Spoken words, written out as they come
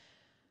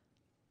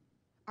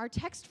Our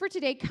text for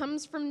today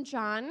comes from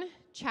John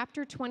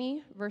chapter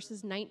 20,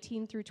 verses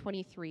 19 through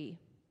 23.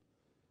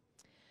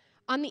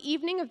 On the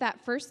evening of that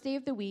first day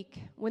of the week,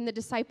 when the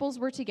disciples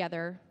were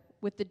together,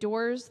 with the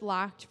doors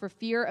locked for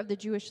fear of the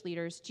Jewish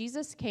leaders,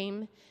 Jesus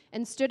came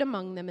and stood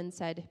among them and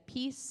said,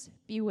 "Peace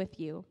be with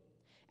you."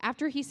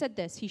 After he said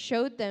this, he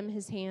showed them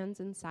his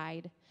hands and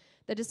side.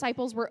 The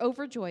disciples were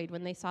overjoyed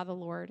when they saw the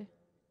Lord.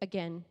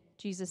 Again,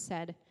 Jesus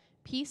said,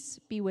 "Peace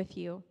be with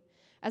you.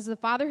 As the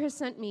Father has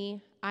sent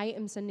me, I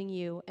am sending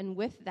you." And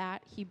with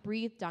that, he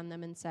breathed on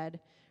them and said,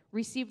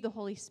 "Receive the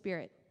Holy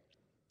Spirit.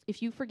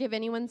 If you forgive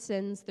anyone's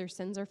sins, their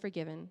sins are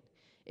forgiven.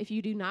 If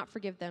you do not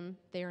forgive them,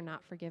 they are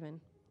not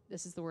forgiven."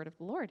 This is the word of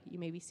the Lord. You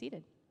may be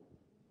seated.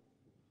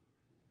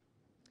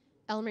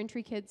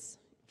 Elementary kids,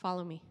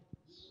 follow me.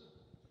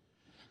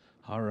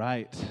 All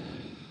right.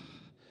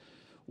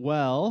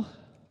 Well,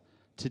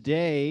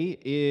 today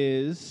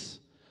is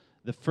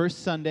the first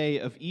Sunday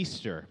of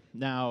Easter.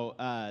 Now,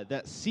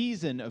 that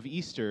season of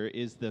Easter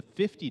is the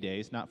 50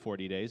 days, not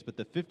 40 days, but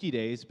the 50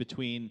 days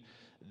between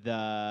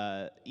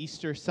the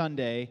Easter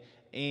Sunday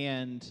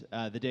and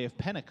the day of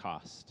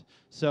Pentecost.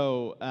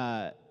 So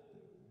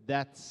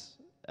that's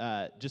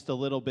just a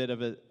little bit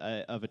of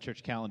a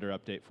church calendar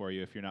update for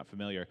you if you're not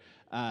familiar.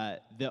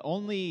 The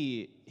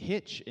only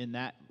hitch in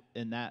that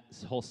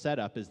whole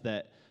setup is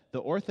that the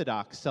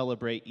Orthodox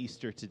celebrate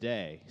Easter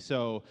today.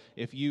 So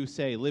if you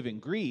say live in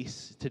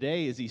Greece,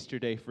 today is Easter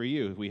Day for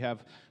you. We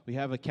have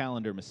a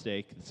calendar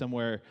mistake.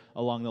 Somewhere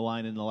along the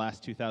line in the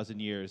last 2,000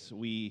 years,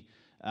 we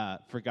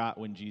forgot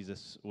when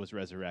Jesus was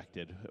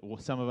resurrected.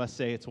 Some of us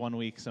say it's 1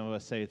 week, some of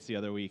us say it's the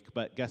other week,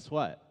 but guess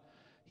what?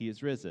 He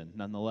is risen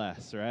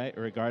nonetheless, right?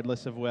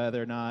 Regardless of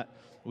whether or not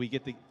we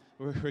get the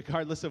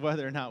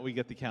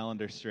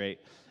calendar straight.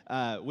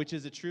 Which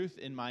is a truth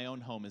in my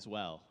own home as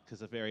well, because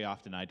very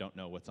often I don't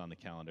know what's on the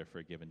calendar for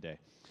a given day.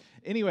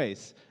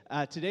 Anyways,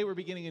 today we're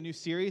beginning a new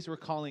series we're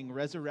calling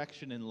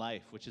Resurrection in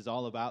Life, which is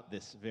all about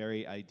this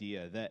very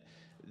idea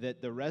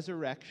that the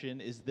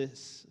resurrection is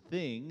this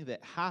thing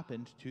that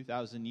happened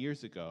 2,000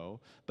 years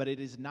ago, but it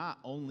is not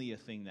only a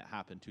thing that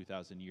happened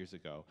 2,000 years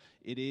ago.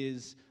 It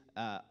is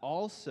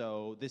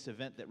also this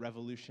event that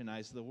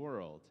revolutionized the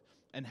world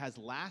and has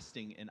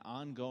lasting and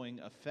ongoing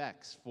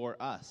effects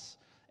for us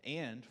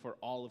and for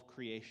all of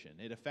creation.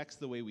 It affects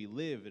the way we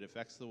live. It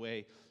affects the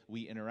way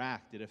we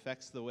interact. It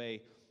affects the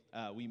way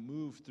we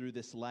move through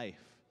this life.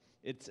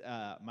 It's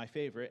my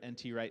favorite.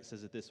 N.T. Wright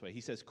says it this way.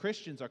 He says,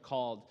 "Christians are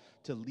called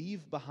to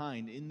leave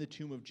behind in the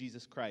tomb of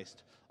Jesus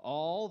Christ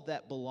all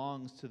that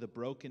belongs to the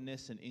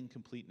brokenness and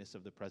incompleteness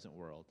of the present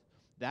world."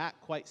 That,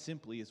 quite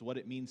simply, is what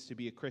it means to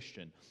be a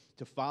Christian,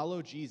 to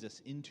follow Jesus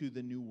into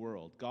the new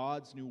world,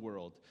 God's new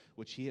world,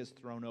 which he has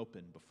thrown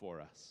open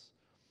before us.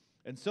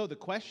 And so the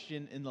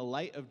question in the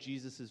light of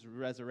Jesus'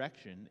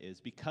 resurrection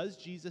is, because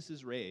Jesus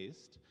is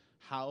raised,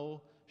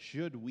 how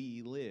should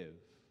we live?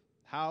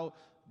 How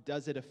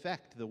does it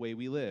affect the way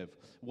we live?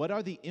 What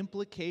are the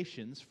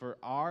implications for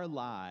our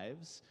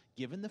lives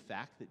given the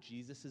fact that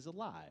Jesus is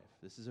alive?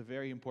 This is a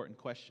very important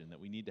question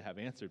that we need to have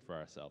answered for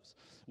ourselves.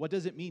 What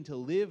does it mean to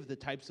live the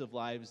types of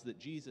lives that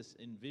Jesus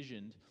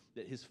envisioned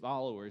that his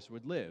followers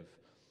would live?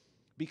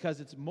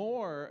 Because it's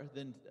about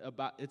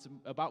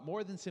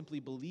more than simply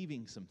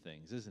believing some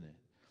things, isn't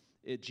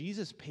it?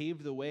 Jesus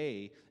paved the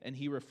way, and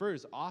he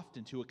refers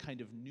often to a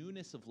kind of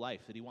newness of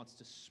life that he wants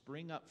to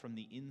spring up from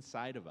the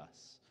inside of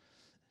us.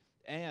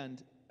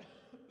 And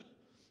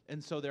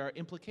so there are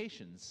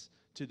implications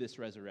to this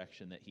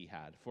resurrection that he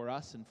had for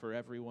us and for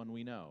everyone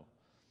we know.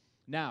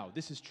 Now,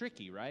 this is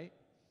tricky, right?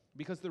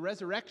 Because the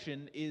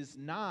resurrection is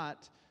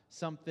not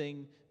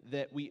something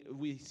that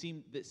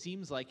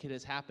seems like it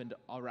has happened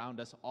around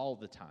us all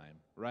the time,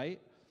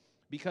 right?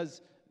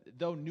 Because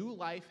though new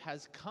life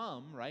has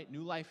come, right?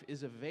 New life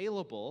is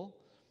available,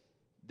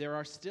 there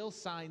are still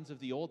signs of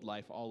the old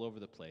life all over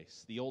the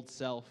place. The old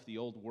self, the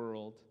old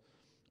world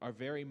are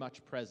very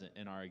much present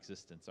in our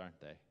existence, aren't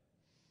they?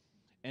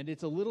 And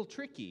it's a little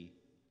tricky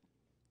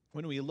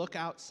when we look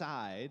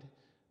outside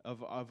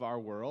of our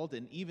world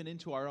and even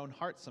into our own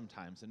hearts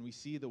sometimes, and we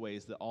see the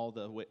ways that all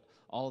the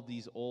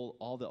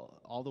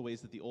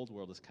ways that the old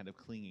world is kind of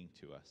clinging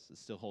to us, is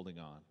still holding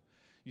on.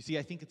 You see,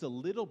 I think it's a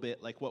little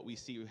bit like what we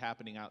see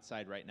happening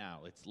outside right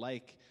now. It's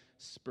like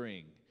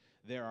spring.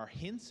 There are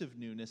hints of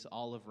newness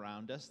all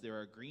around us. There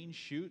are green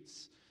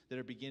shoots that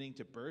are beginning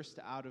to burst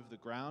out of the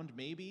ground.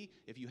 Maybe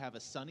if you have a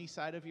sunny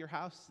side of your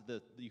house,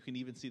 you can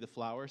even see the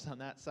flowers on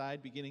that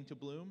side beginning to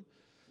bloom.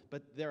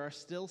 But there are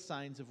still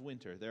signs of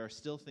winter. There are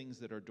still things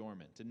that are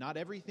dormant. And not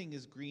everything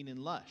is green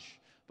and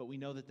lush, but we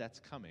know that that's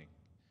coming.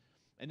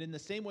 And in the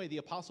same way, the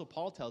Apostle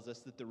Paul tells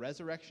us that the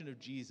resurrection of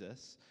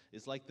Jesus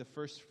is like the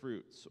first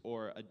fruits,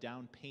 or a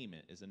down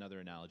payment is another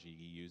analogy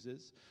he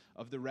uses,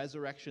 of the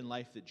resurrection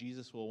life that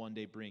Jesus will one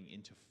day bring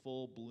into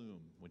full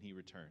bloom when he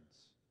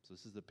returns. So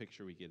this is the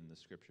picture we get in the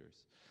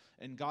scriptures.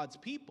 And God's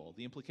people,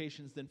 the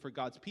implications then for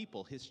God's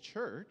people, his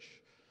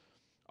church,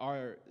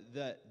 are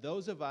that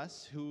those of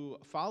us who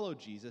follow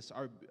Jesus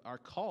are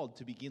called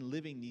to begin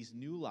living these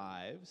new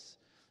lives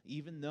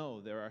even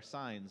though there are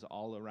signs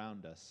all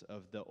around us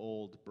of the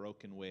old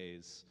broken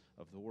ways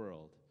of the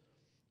world.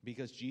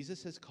 Because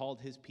Jesus has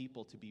called his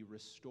people to be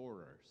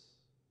restorers,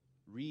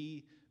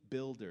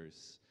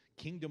 rebuilders,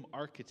 kingdom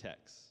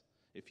architects,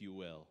 if you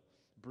will,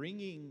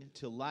 bringing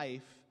to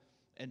life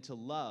and to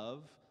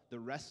love the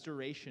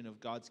restoration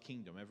of God's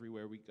kingdom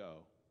everywhere we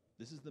go.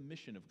 This is the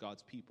mission of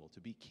God's people, to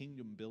be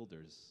kingdom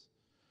builders.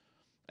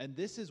 And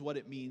this is what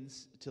it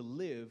means to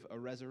live a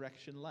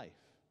resurrection life,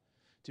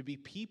 to be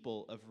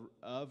people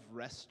of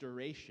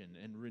restoration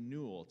and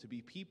renewal, to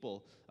be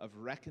people of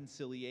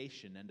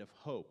reconciliation and of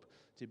hope,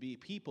 to be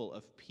people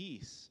of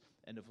peace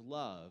and of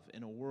love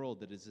in a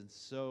world that is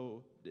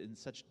in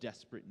such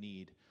desperate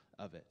need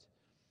of it.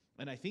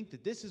 And I think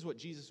that this is what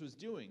Jesus was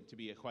doing, to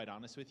be quite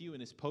honest with you, in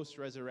his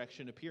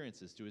post-resurrection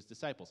appearances to his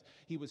disciples.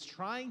 He was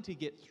trying to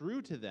get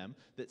through to them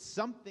that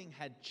something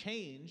had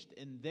changed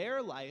and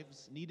their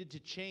lives needed to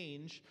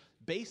change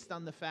based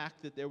on the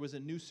fact that there was a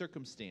new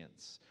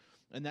circumstance.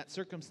 And that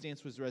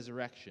circumstance was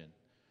resurrection.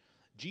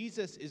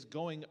 Jesus is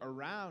going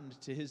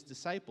around to his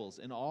disciples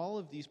in all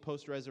of these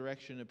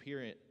post-resurrection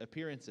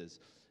appearances,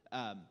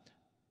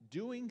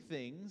 doing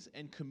things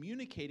and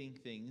communicating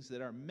things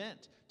that are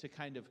meant to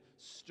kind of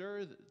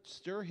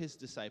stir his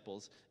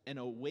disciples and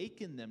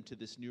awaken them to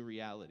this new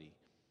reality.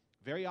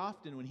 Very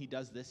often when he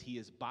does this, he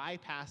is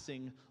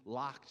bypassing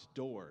locked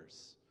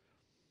doors,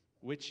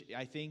 which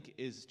I think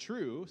is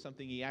true,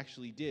 something he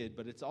actually did,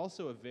 but it's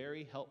also a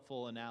very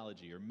helpful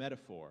analogy or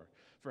metaphor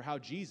for how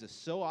Jesus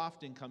so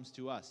often comes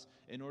to us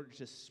in order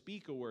to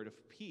speak a word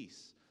of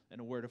peace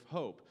and a word of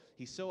hope.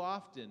 He so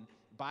often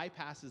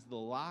bypasses the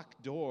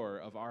locked door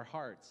of our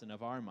hearts and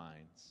of our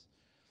minds.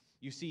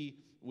 You see,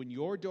 when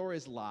your door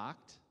is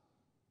locked,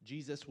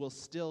 Jesus will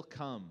still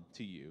come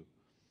to you.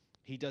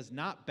 He does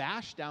not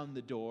bash down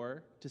the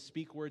door to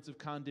speak words of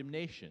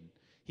condemnation.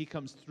 He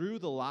comes through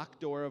the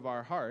locked door of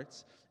our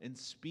hearts and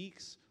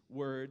speaks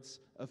words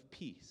of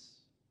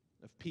peace,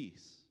 of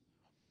peace.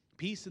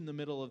 Peace in the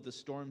middle of the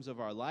storms of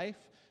our life,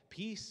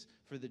 peace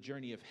for the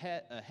journey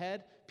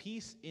ahead,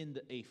 peace in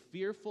a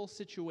fearful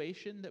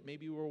situation that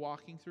maybe we're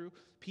walking through,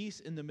 peace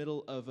in the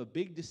middle of a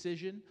big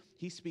decision.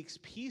 He speaks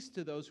peace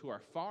to those who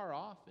are far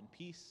off and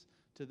peace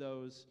to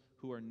those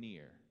who are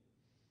near.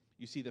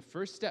 You see, the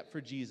first step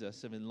for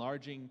Jesus of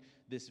enlarging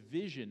this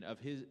vision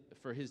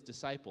for his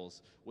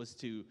disciples was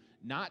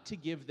not to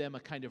give them a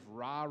kind of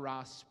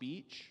rah-rah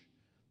speech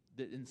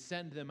and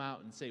send them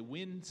out and say,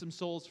 win some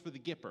souls for the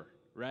Gipper,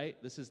 right?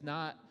 This is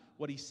not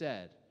what he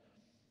said.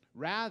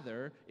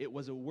 Rather, it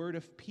was a word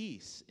of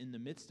peace in the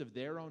midst of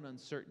their own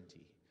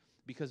uncertainty.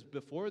 Because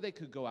before they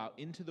could go out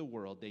into the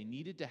world, they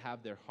needed to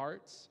have their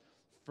hearts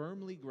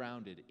firmly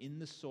grounded in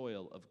the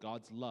soil of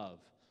God's love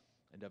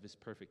and of his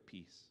perfect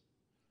peace.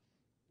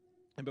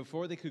 And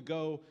before they could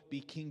go be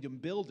kingdom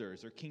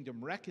builders or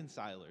kingdom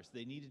reconcilers,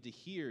 they needed to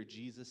hear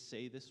Jesus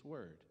say this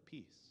word,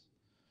 peace,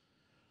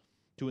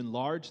 to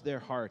enlarge their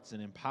hearts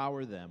and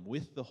empower them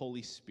with the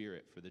Holy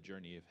Spirit for the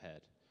journey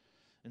ahead.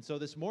 And so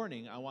this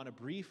morning, I want to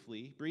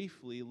briefly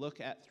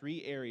look at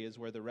 3 areas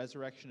where the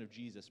resurrection of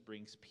Jesus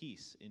brings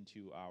peace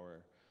into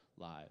our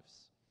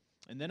lives.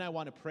 And then I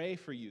want to pray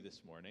for you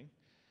this morning.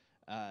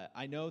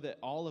 I know that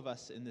all of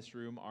us in this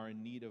room are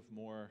in need of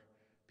more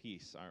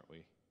peace, aren't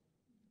we?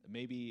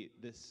 Maybe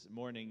this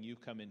morning you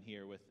come in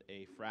here with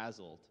a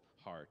frazzled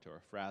heart or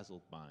a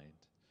frazzled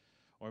mind.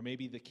 Or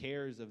maybe the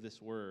cares of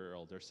this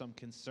world or some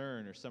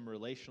concern or some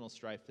relational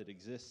strife that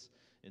exists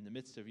in the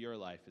midst of your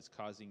life is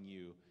causing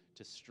you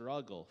to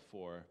struggle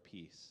for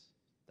peace.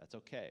 That's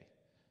okay.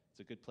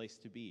 It's a good place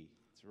to be.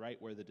 It's right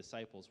where the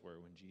disciples were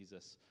when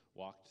Jesus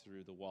walked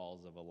through the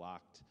walls of a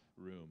locked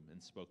room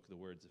and spoke the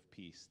words of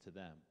peace to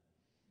them.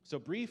 So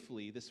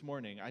briefly this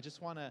morning, I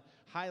just want to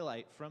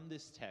highlight from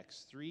this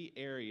text 3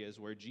 areas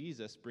where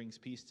Jesus brings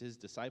peace to his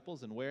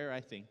disciples and where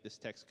I think this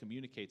text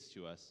communicates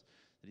to us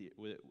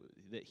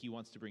that he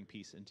wants to bring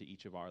peace into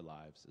each of our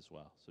lives as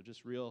well. So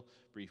just real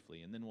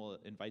briefly, and then we'll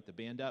invite the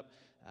band up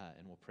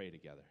and we'll pray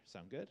together.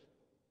 Sound good?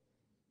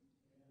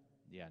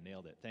 Yeah,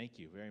 nailed it. Thank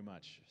you very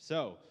much.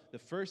 So the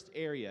first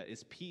area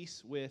is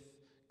peace with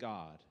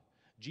God.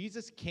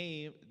 Jesus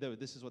came,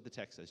 this is what the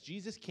text says.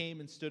 Jesus came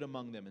and stood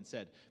among them and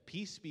said,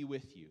 "Peace be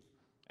with you."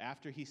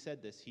 After he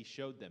said this, he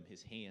showed them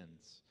his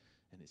hands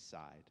and his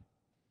side.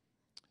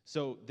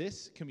 So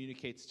this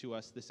communicates to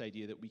us this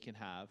idea that we can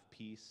have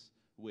peace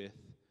with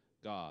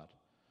God.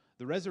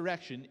 The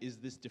resurrection is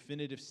this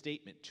definitive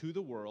statement to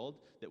the world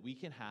that we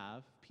can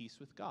have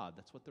peace with God.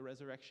 That's what the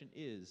resurrection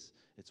is.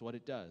 It's what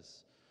it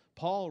does.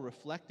 Paul,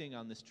 reflecting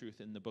on this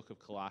truth in the book of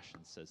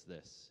Colossians, says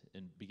this,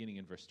 beginning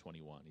in verse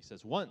 21. He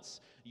says,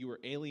 "Once you were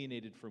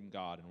alienated from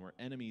God and were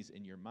enemies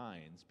in your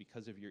minds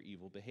because of your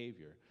evil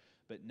behavior,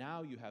 but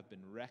now you have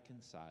been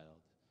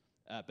reconciled.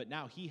 But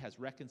now he has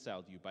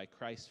reconciled you by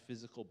Christ's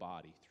physical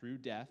body through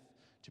death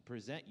to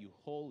present you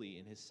holy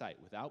in his sight,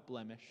 without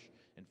blemish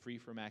and free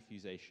from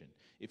accusation.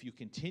 If you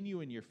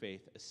continue in your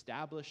faith,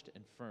 established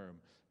and firm,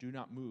 do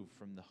not move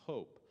from the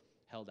hope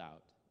held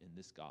out in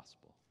this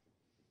gospel."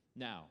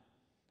 Now,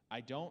 I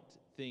don't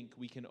think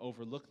we can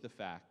overlook the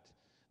fact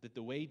that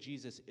the way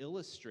Jesus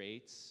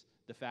illustrates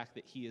the fact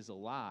that he is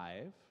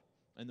alive,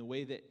 and the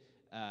way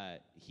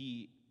that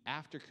he,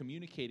 after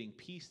communicating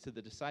peace to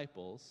the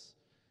disciples,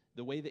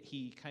 the way that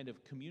he kind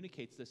of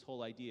communicates this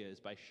whole idea is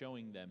by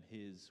showing them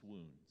his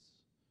wounds.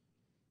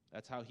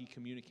 That's how he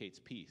communicates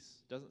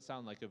peace. Doesn't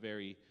sound like a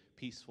very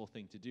peaceful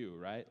thing to do,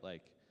 right?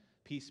 Like,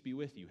 peace be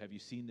with you. Have you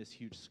seen this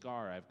huge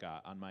scar I've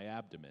got on my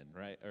abdomen,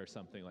 right? Or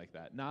something like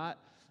that. Not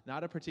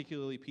a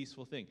particularly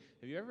peaceful thing.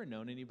 Have you ever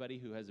known anybody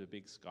who has a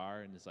big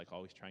scar and is like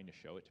always trying to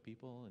show it to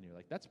people? And you're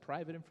like, that's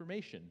private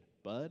information,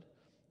 bud.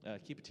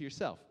 Keep it to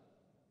yourself.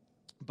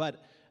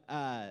 But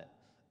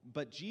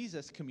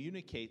Jesus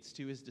communicates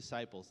to his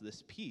disciples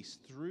this peace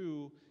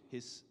through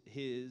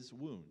his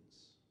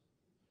wounds,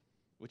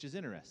 which is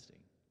interesting.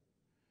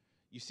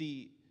 You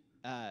see,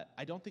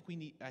 I don't think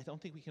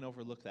we can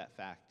overlook that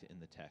fact in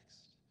the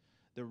text.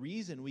 The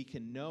reason we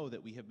can know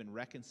that we have been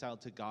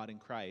reconciled to God in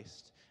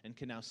Christ and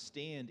can now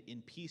stand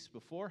in peace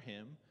before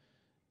him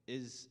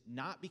is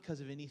not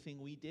because of anything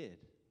we did.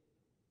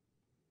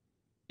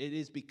 It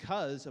is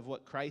because of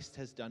what Christ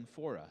has done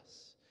for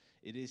us.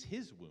 It is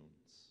his wounds.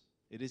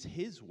 It is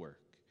his work.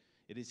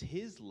 It is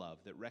his love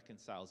that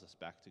reconciles us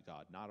back to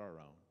God, not our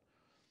own.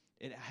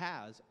 It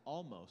has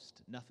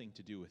almost nothing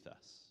to do with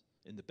us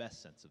in the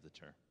best sense of the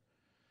term.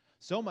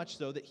 So much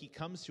so that he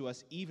comes to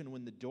us even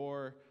when the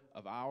door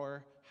of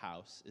our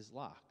house is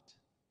locked.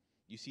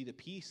 You see, the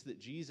peace that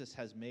Jesus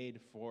has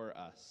made for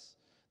us,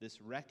 this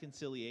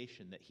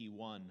reconciliation that he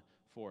won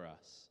for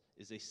us,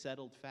 is a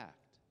settled fact.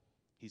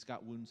 He's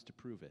got wounds to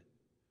prove it.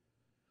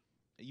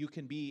 You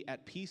can be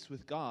at peace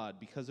with God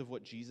because of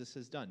what Jesus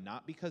has done,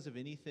 not because of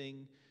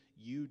anything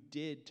you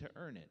did to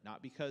earn it,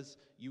 not because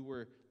you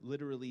were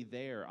literally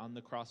there on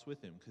the cross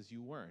with him, because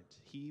you weren't.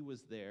 He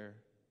was there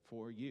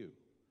for you.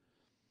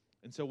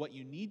 And so what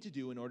you need to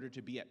do in order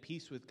to be at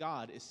peace with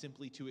God is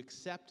simply to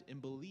accept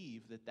and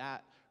believe that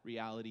that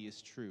reality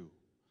is true.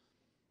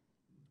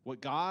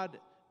 What God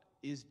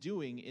is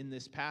doing in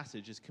this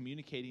passage is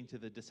communicating to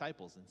the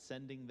disciples and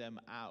sending them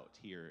out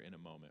here in a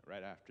moment,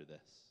 right after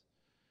this.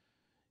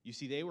 You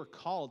see, they were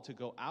called to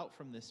go out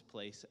from this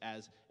place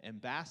as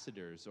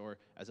ambassadors or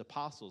as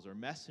apostles or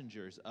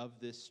messengers of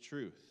this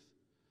truth,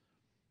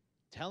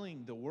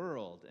 telling the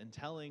world and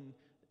telling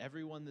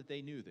everyone that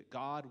they knew that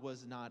God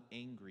was not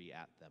angry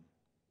at them.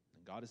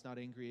 And God is not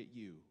angry at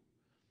you.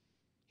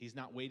 He's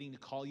not waiting to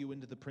call you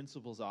into the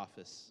principal's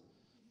office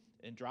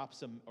and drop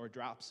some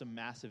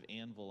massive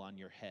anvil on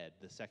your head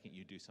the second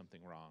you do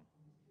something wrong.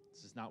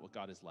 This is not what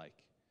God is like.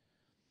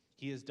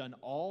 He has done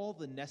all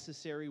the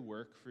necessary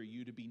work for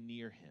you to be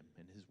near him,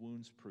 and his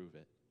wounds prove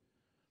it.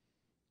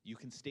 You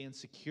can stand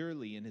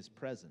securely in his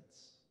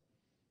presence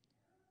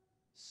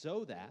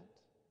so that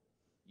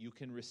you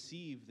can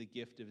receive the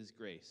gift of his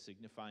grace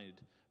signified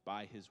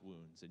by his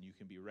wounds, and you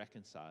can be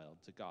reconciled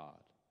to God.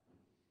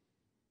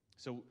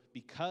 So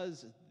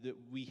because that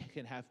we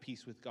can have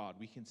peace with God,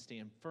 we can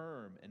stand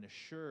firm and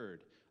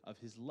assured of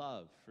his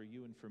love for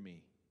you and for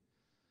me.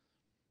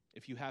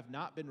 If you have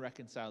not been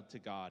reconciled to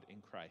God in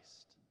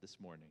Christ this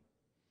morning,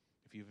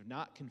 if you have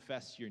not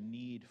confessed your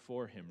need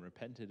for him,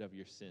 repented of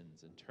your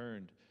sins, and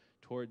turned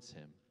towards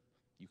him,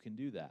 you can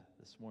do that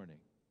this morning.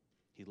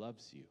 He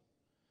loves you.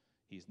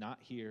 He's not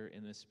here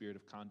in a spirit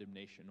of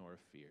condemnation or of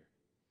fear.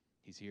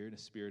 He's here in a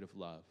spirit of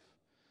love,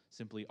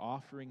 simply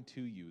offering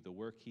to you the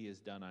work he has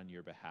done on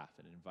your behalf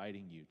and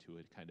inviting you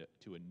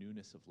to a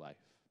newness of life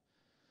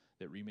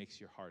that remakes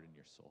your heart and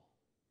your soul.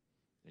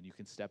 And you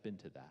can step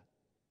into that.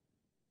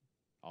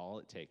 All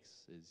it takes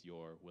is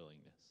your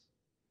willingness,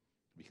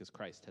 because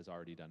Christ has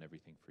already done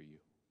everything for you.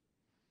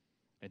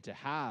 And to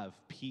have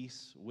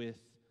peace with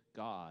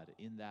God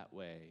in that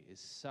way is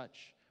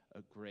such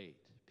a great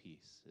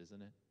peace,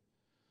 isn't it?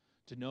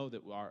 To know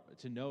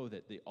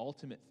that the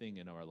ultimate thing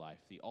in our life,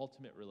 the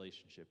ultimate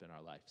relationship in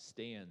our life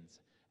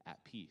stands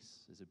at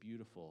peace is a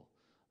beautiful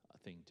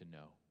thing to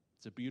know.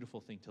 It's a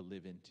beautiful thing to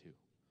live into.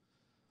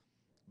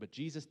 But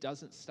Jesus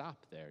doesn't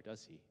stop there,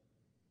 does he?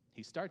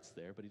 He starts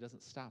there, but he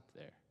doesn't stop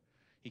there.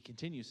 He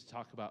continues to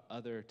talk about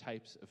other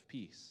types of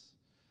peace.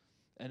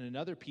 And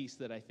another peace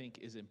that I think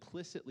is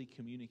implicitly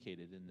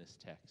communicated in this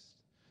text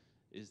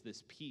is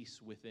this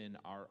peace within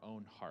our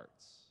own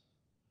hearts.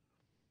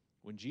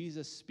 When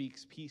Jesus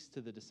speaks peace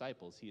to the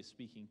disciples, he is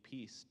speaking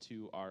peace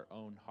to our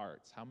own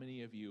hearts. How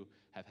many of you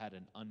have had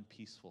an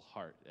unpeaceful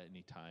heart at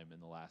any time in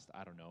the last,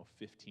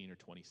 15 or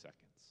 20 seconds?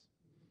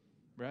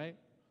 Right?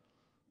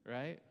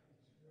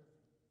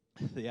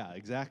 Yeah,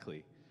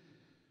 exactly.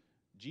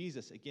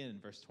 Jesus, again, in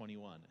verse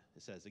 21,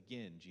 it says,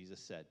 again, Jesus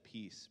said,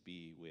 peace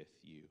be with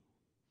you.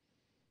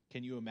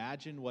 Can you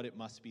imagine what it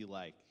must be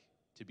like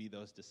to be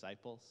those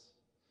disciples?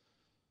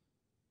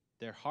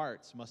 Their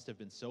hearts must have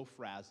been so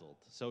frazzled,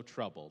 so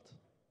troubled.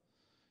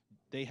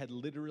 They had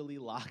literally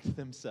locked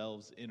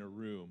themselves in a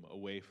room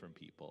away from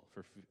people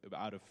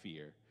out of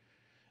fear.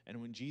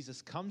 And when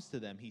Jesus comes to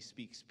them, he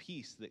speaks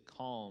peace that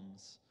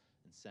calms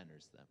and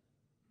centers them.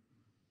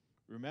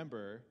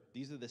 Remember,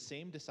 these are the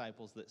same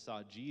disciples that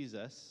saw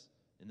Jesus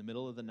in the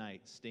middle of the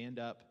night stand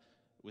up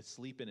with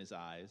sleep in his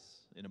eyes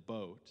in a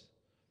boat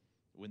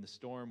when the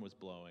storm was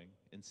blowing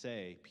and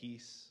say,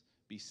 "Peace,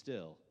 be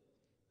still,"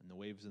 and the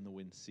waves and the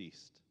wind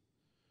ceased.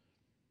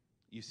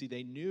 You see,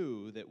 they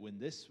knew that when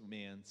this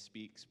man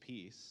speaks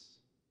peace,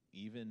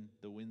 even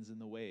the winds and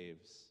the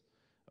waves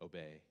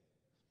obey.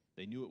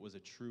 They knew it was a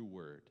true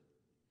word.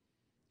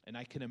 And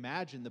I can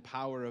imagine the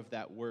power of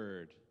that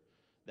word,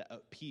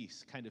 that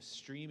peace kind of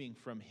streaming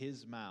from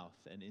his mouth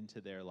and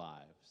into their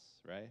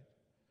lives, right?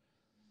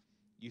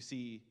 You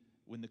see,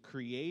 when the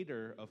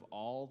creator of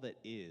all that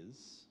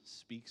is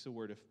speaks a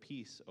word of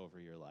peace over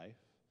your life,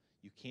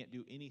 you can't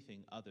do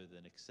anything other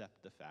than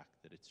accept the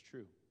fact that it's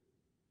true.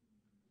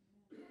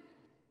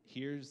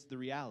 Here's the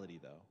reality,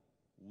 though.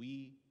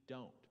 We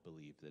don't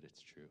believe that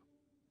it's true,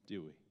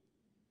 do we?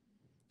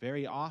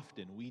 Very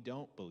often, we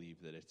don't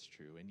believe that it's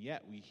true, and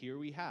yet here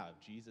we have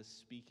Jesus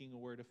speaking a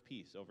word of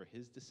peace over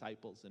his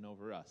disciples and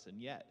over us,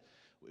 and yet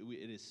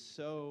it is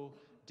so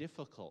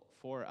difficult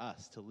for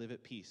us to live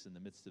at peace in the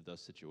midst of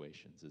those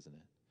situations, isn't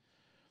it?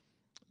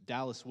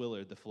 Dallas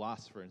Willard, the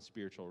philosopher and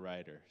spiritual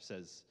writer,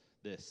 says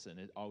this, and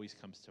it always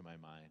comes to my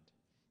mind.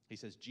 He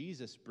says,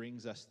 Jesus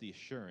brings us the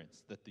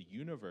assurance that the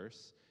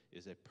universe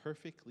is a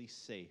perfectly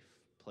safe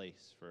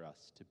place for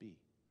us to be.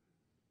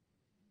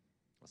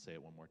 I'll say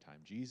it one more time.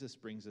 Jesus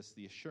brings us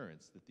the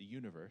assurance that the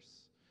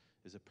universe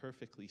is a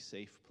perfectly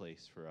safe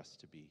place for us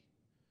to be.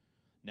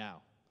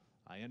 Now,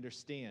 I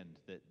understand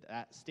that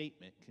that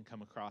statement can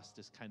come across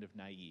as kind of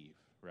naive,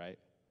 right?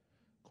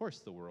 Of course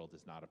the world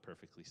is not a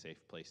perfectly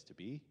safe place to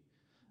be.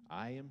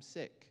 I am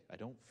sick. I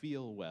don't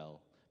feel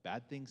well.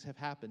 Bad things have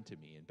happened to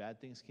me, and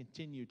bad things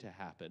continue to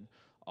happen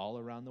all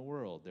around the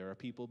world. There are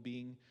people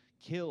being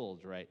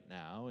killed right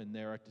now, and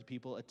there are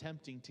people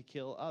attempting to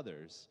kill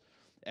others.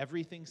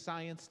 Everything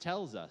science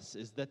tells us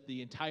is that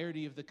the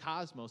entirety of the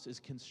cosmos is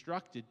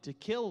constructed to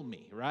kill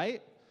me,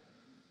 right?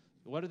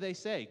 What do they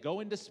say?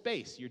 Go into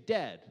space, you're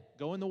dead.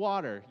 Go in the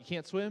water, you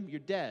can't swim, you're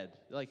dead.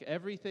 Like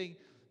everything,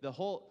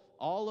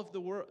 all of the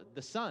world,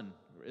 the sun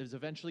is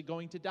eventually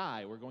going to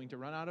die. We're going to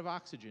run out of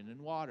oxygen and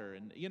water.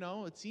 And,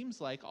 it seems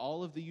like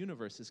all of the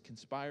universe is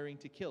conspiring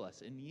to kill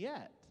us. And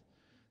yet,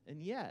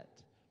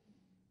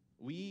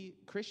 we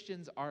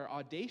Christians are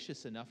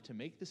audacious enough to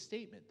make the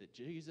statement that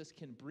Jesus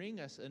can bring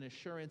us an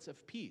assurance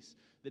of peace,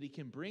 that he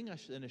can bring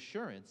us an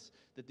assurance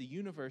that the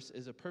universe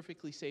is a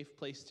perfectly safe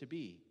place to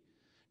be,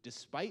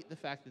 despite the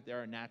fact that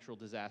there are natural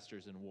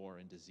disasters and war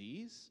and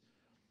disease,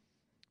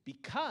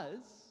 because,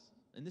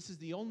 and this is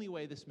the only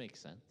way this makes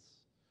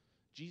sense,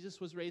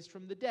 Jesus was raised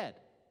from the dead.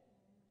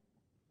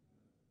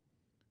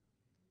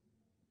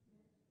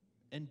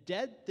 And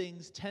dead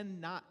things tend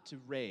not to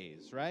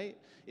raise, right?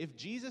 If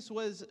Jesus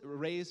was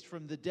raised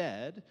from the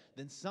dead,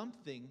 then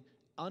something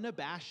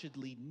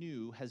unabashedly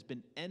new has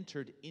been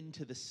entered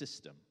into the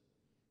system.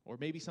 Or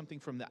maybe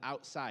something from the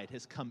outside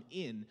has come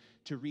in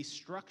to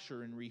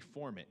restructure and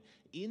reform it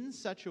in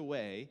such a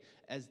way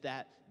as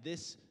that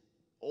this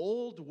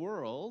old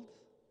world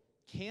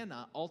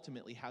cannot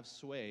ultimately have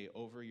sway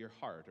over your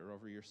heart or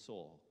over your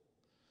soul.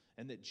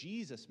 And that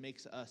Jesus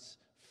makes us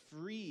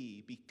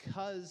free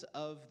because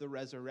of the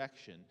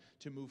resurrection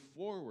to move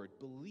forward,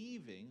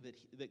 believing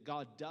that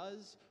God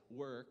does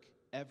work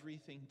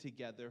everything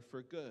together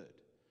for good.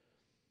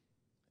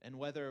 And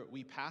whether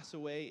we pass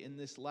away in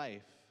this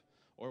life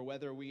or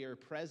whether we are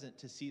present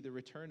to see the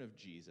return of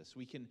Jesus,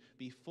 we can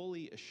be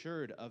fully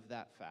assured of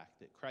that fact,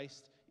 that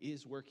Christ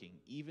is working,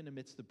 even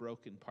amidst the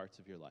broken parts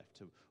of your life,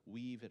 to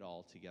weave it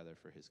all together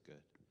for his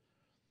good.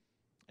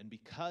 And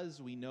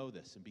because we know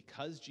this, and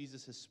because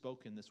Jesus has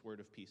spoken this word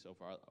of peace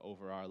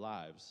over our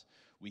lives,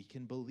 we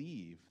can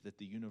believe that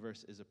the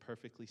universe is a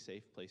perfectly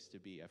safe place to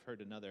be. I've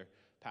heard another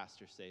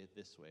pastor say it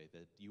this way,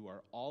 that you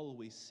are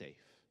always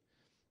safe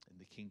in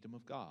the kingdom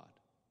of God.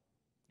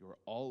 You are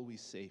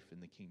always safe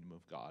in the kingdom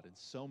of God. And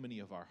so many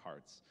of our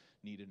hearts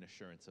need an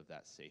assurance of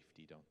that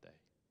safety, don't they?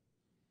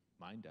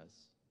 Mine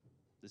does.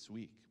 This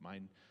week,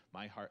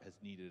 my heart has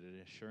needed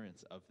an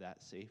assurance of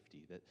that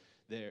safety,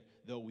 that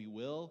though we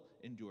will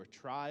endure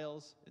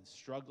trials and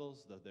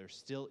struggles, though there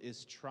still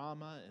is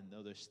trauma, and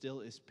though there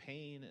still is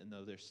pain, and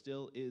though there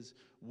still is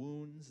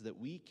wounds that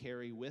we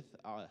carry with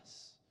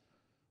us,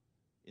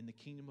 in the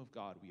kingdom of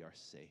God we are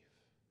safe.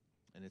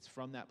 And it's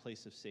from that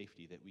place of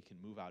safety that we can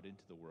move out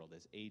into the world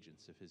as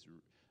agents of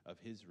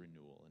his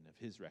renewal and of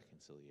his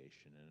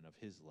reconciliation and of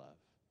his love.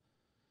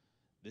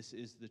 This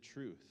is the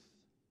truth.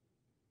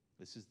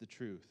 This is the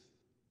truth.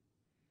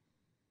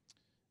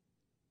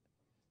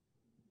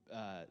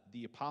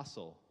 The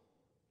apostle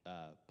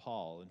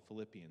Paul in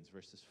Philippians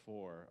verses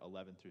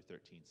 4:11 through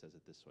 13 says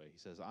it this way. He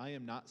says, I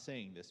am not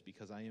saying this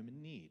because I am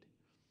in need,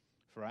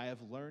 for I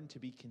have learned to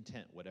be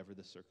content whatever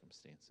the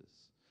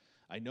circumstances.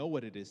 I know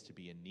what it is to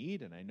be in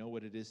need, and I know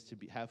what it is to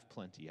have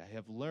plenty. I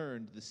have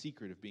learned the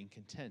secret of being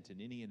content in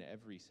any and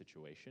every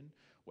situation,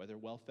 whether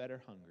well-fed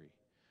or hungry,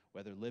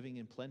 whether living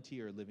in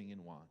plenty or living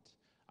in want.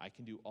 I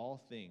can do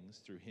all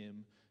things through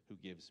him who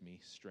gives me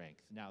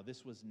strength. Now,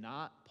 this was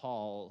not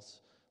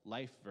Paul's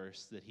life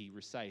verse that he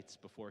recites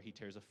before he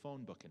tears a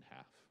phone book in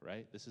half,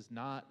 right? This is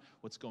not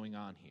what's going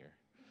on here.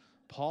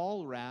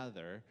 Paul,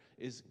 rather,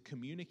 is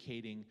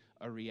communicating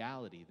a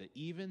reality that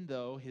even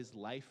though his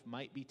life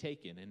might be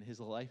taken, and his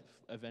life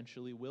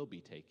eventually will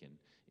be taken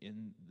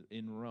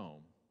in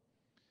Rome,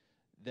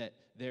 that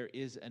there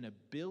is an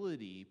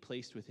ability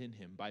placed within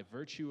him by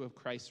virtue of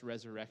Christ's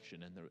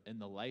resurrection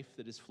and the life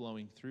that is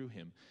flowing through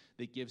him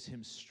that gives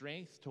him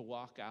strength to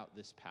walk out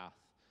this path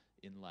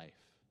in life.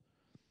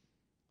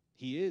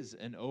 He is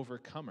an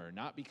overcomer,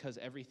 not because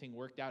everything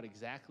worked out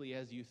exactly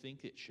as you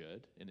think it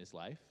should in his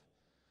life.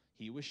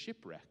 He was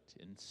shipwrecked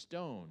and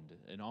stoned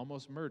and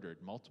almost murdered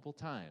multiple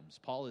times.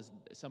 Paul is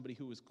somebody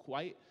who was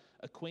quite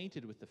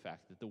acquainted with the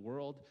fact that the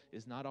world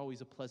is not always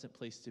a pleasant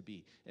place to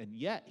be. And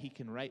yet he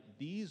can write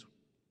these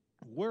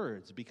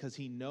words because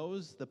he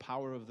knows the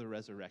power of the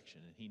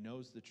resurrection and he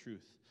knows the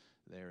truth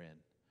therein.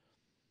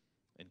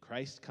 And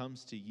Christ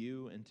comes to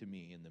you and to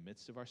me in the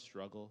midst of our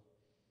struggle,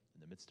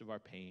 in the midst of our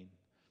pain,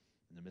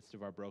 in the midst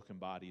of our broken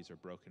bodies or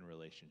broken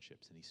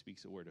relationships, and he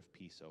speaks a word of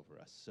peace over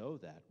us so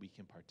that we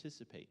can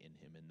participate in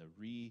him in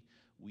the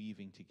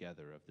reweaving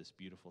together of this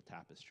beautiful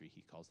tapestry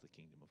he calls the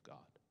kingdom of God.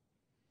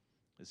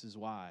 This is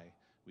why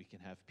we can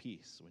have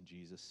peace when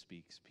Jesus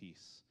speaks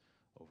peace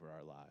over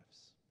our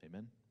lives.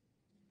 Amen?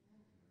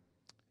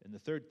 And the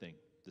third thing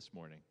this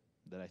morning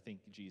that I think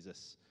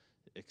Jesus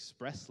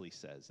expressly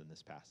says in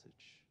this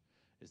passage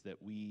is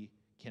that we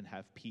can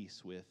have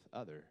peace with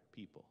other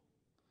people.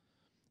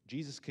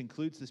 Jesus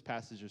concludes this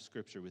passage of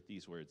Scripture with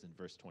these words in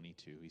verse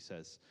 22. He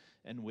says,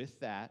 "And with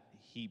that,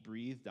 he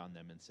breathed on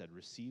them and said,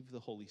 'Receive the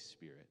Holy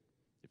Spirit.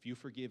 If you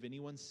forgive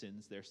anyone's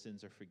sins, their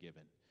sins are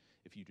forgiven.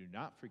 If you do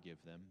not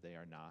forgive them, they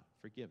are not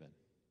forgiven.'"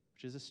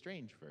 Which is a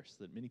strange verse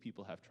that many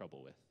people have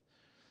trouble with.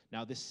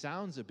 Now, this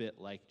sounds a bit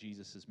like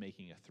Jesus is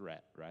making a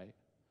threat, right?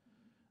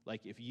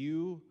 Like if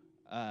you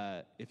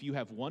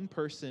have one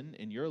person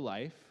in your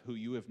life who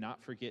you have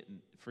not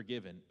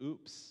forgiven,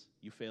 oops,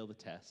 you fail the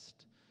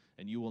test.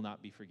 And you will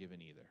not be forgiven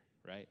either,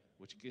 right?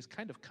 Which is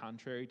kind of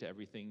contrary to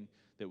everything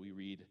that we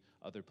read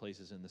other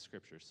places in the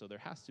Scriptures. So there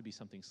has to be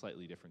something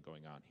slightly different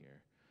going on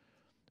here.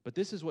 But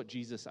this is what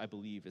Jesus, I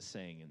believe, is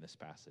saying in this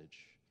passage.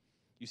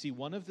 You see,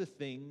 one of the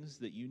things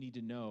that you need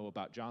to know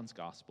about John's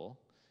gospel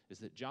is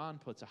that John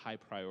puts a high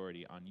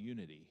priority on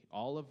unity.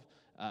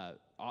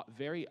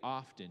 Very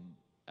often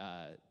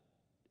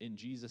in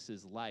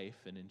Jesus'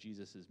 life and in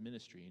Jesus'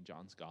 ministry in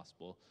John's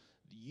gospel,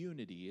 the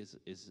unity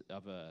is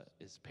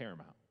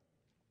paramount.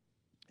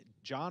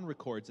 John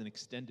records an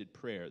extended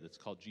prayer that's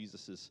called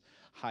Jesus'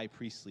 high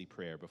priestly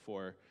prayer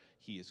before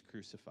he is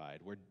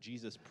crucified, where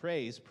Jesus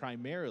prays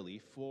primarily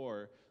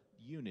for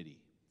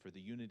unity, for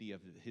the unity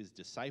of his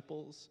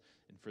disciples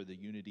and for the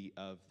unity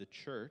of the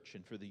church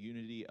and for the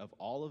unity of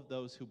all of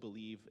those who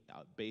believe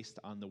based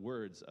on the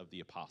words of the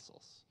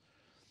apostles.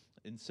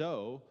 And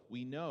so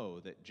we know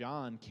that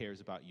John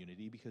cares about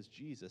unity because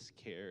Jesus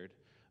cared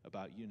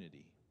about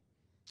unity.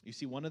 You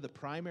see, one of the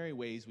primary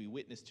ways we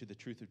witness to the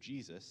truth of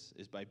Jesus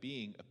is by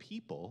being a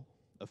people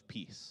of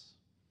peace.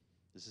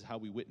 This is how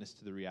we witness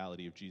to the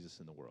reality of Jesus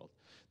in the world.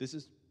 This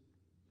is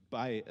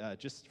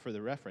just for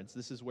the reference,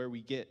 this is where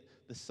we get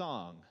the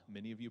song.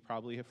 Many of you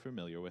probably are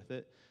familiar with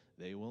it.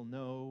 They will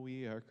know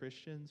we are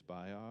Christians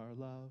by our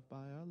love, by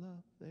our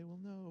love. They will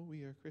know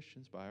we are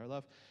Christians by our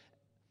love.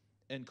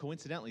 And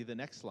coincidentally, the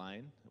next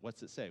line,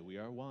 what's it say? We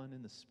are one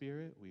in the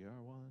Spirit. We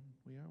are one.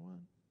 We are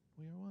one.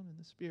 We are one in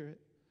the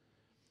Spirit.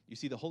 You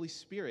see, the Holy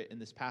Spirit in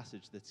this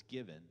passage that's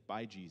given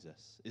by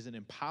Jesus is an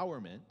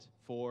empowerment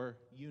for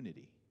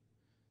unity.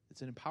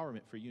 It's an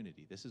empowerment for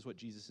unity. This is what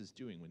Jesus is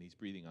doing when he's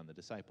breathing on the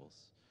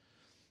disciples.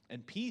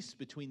 And peace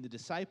between the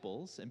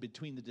disciples and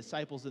between the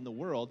disciples in the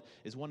world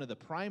is one of the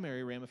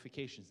primary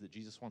ramifications that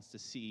Jesus wants to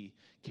see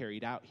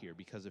carried out here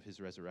because of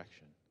his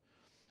resurrection.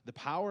 The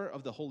power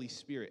of the Holy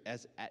Spirit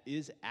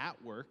is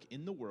at work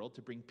in the world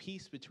to bring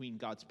peace between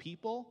God's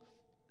people,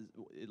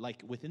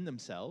 like within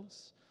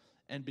themselves,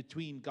 and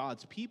between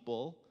God's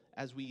people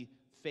as we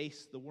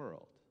face the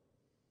world,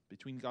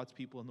 between God's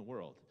people and the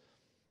world.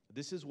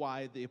 This is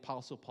why the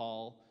Apostle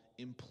Paul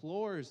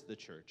implores the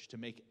church to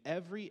make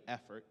every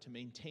effort to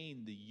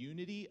maintain the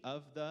unity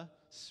of the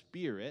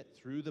Spirit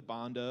through the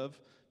bond of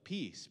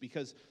peace,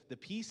 because the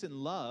peace and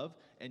love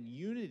and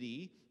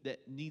unity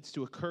that needs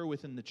to occur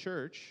within the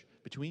church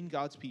between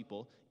God's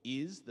people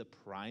is the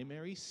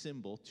primary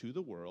symbol to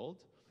the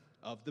world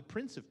of the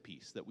Prince of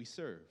Peace that we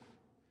serve.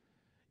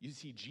 You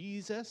see,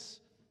 Jesus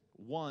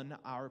won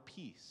our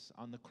peace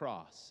on the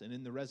cross, and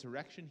in the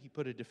resurrection, he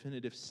put a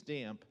definitive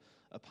stamp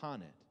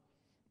upon it,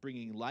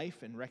 bringing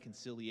life and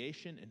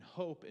reconciliation and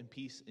hope and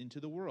peace into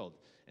the world.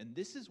 And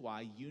this is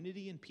why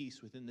unity and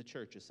peace within the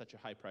church is such a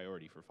high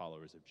priority for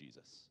followers of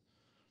Jesus.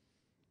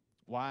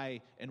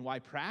 Why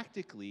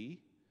practically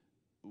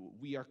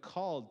we are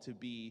called to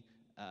be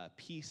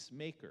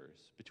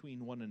peacemakers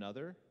between one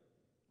another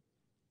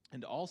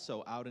and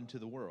also out into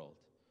the world.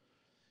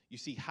 You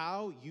see,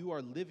 how you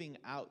are living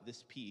out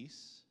this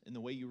peace in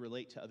the way you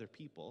relate to other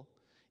people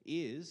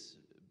is,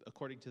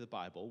 according to the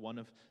Bible, one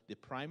of the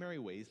primary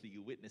ways that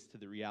you witness to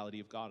the reality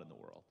of God in the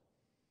world.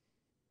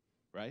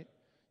 Right?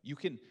 You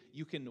can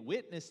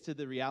witness to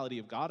the reality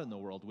of God in the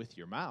world with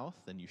your mouth,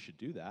 and you should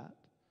do that.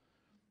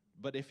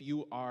 But if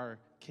you are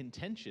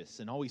contentious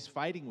and always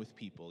fighting with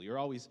people, you're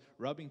always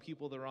rubbing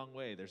people the wrong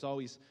way, there's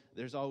always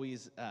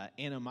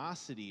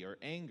animosity or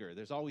anger,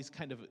 there's always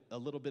kind of a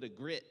little bit of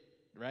grit,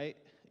 right,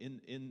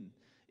 in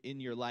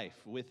your life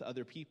with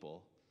other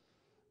people,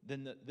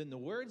 then the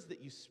words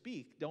that you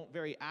speak don't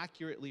very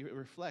accurately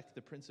reflect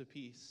the Prince of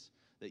Peace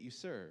that you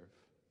serve.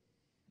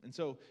 And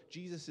so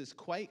Jesus is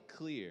quite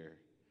clear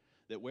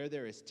that where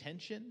there is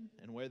tension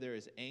and where there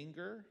is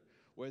anger,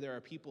 where there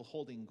are people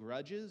holding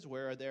grudges,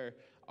 where there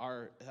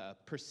are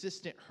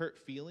persistent hurt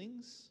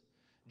feelings,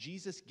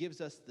 Jesus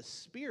gives us the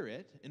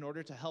Spirit in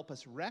order to help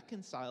us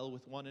reconcile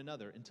with one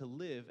another and to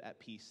live at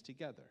peace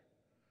together.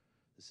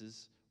 This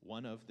is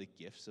one of the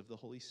gifts of the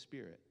Holy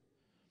Spirit.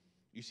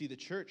 You see, the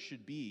church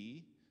should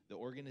be the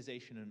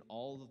organization in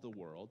all of the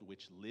world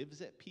which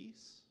lives at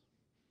peace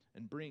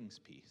and brings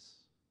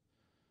peace,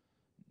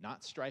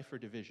 not strife or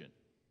division.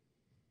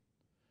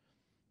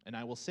 And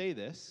I will say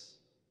this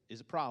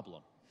is a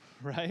problem,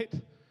 right?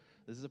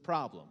 This is a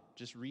problem.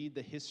 Just read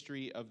the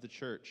history of the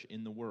church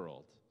in the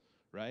world,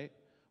 right?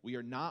 We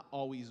are not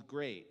always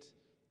great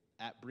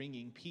at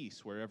bringing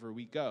peace wherever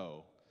we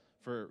go.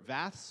 For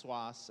vast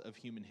swaths of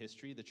human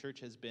history, the church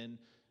has been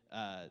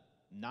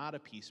not a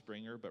peace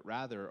bringer, but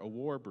rather a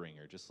war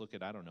bringer. Just look at,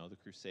 the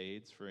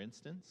Crusades, for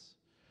instance.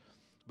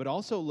 But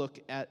also look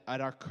at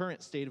our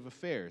current state of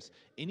affairs.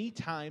 Any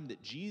time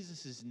that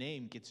Jesus'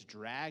 name gets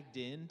dragged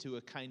into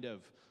a kind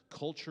of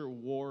culture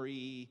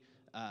war-y,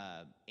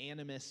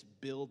 animus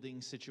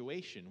building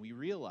situation, we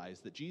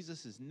realize that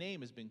Jesus' name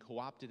has been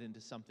co-opted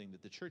into something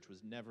that the church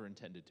was never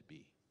intended to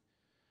be.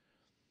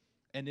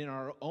 And in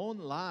our own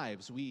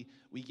lives, we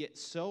get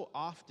so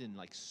often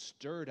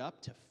stirred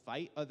up to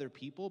fight other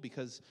people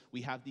because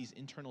we have these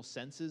internal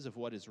senses of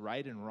what is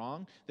right and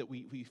wrong, that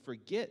we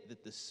forget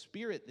that the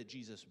Spirit that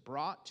Jesus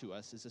brought to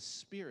us is a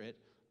spirit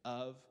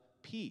of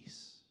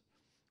peace.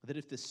 That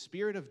if the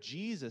Spirit of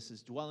Jesus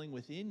is dwelling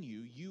within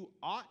you, you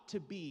ought to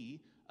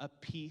be a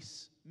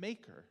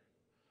peacemaker.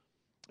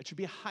 It should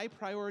be a high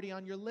priority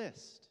on your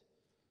list,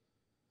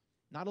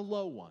 not a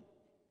low one.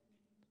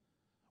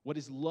 What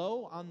is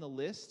low on the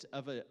list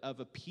of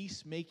a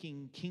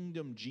peacemaking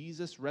kingdom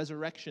Jesus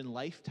resurrection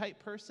life type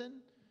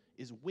person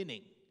is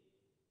winning.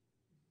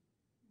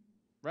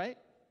 Right?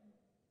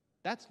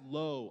 That's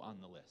low on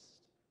the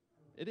list.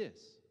 It is.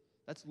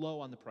 That's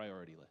low on the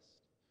priority list.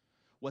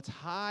 What's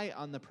high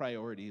on the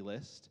priority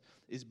list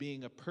is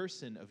being a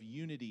person of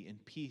unity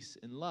and peace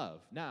and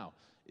love. Now,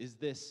 is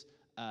this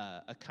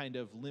a kind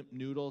of limp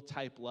noodle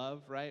type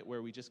love, right,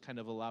 where we just kind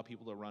of allow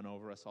people to run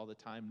over us all the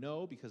time?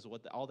 No, because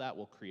all that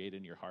will create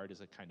in your heart is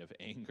a kind of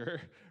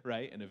anger,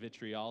 right, and a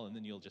vitriol, and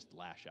then you'll just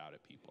lash out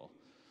at people.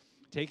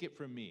 Take it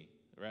from me,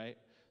 right?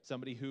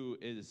 Somebody who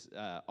is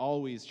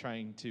always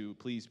trying to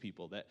please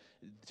people, that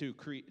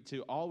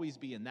to always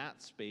be in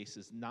that space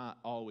is not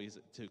always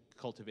to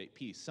cultivate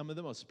peace. Some of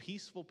the most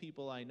peaceful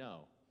people I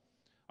know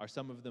are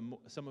some of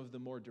the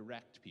more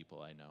direct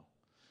people I know.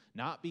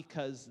 Not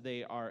because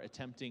they are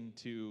attempting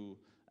to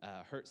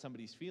hurt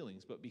somebody's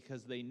feelings, but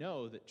because they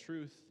know that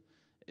truth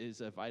is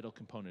a vital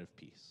component of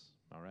peace,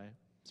 all right?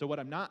 So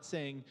what I'm not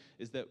saying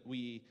is that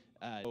we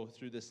go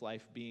through this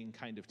life being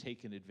kind of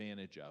taken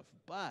advantage of,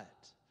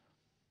 but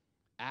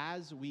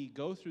as we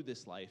go through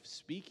this life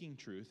speaking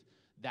truth,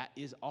 that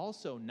is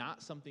also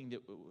not something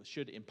that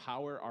should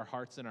empower our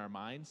hearts and our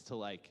minds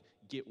to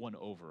get one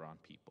over on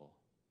people.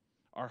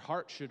 Our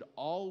heart should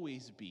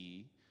always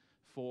be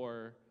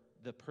for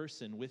the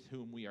person with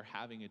whom we are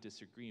having a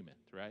disagreement,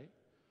 right?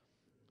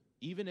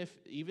 Even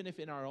if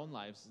in our own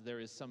lives there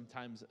is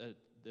sometimes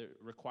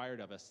required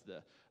of us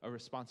a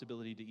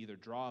responsibility to either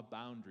draw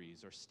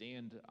boundaries or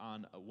stand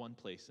on one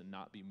place and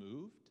not be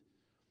moved,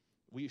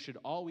 we should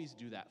always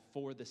do that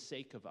for the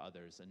sake of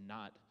others and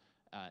not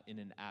in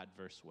an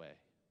adverse way.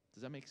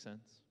 Does that make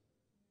sense?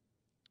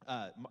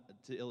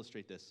 To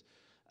illustrate this,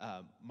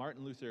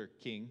 Martin Luther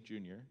King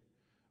Jr.,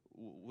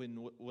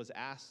 when was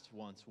asked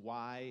once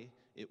why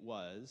it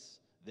was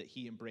that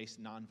he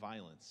embraced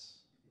nonviolence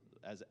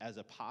as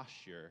a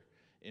posture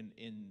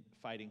in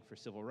fighting for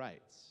civil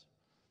rights.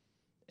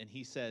 And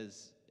he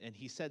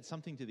said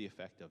something to the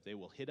effect of, they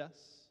will hit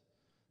us,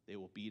 they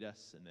will beat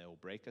us, and they will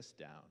break us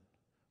down,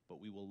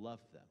 but we will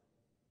love them.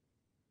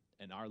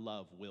 And our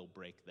love will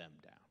break them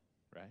down,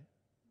 right?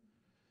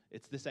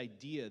 It's this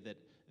idea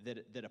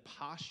that a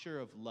posture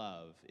of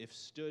love, if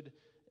stood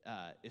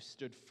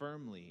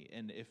firmly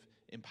and if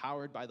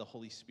empowered by the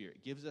Holy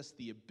Spirit, gives us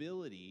the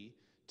ability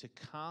to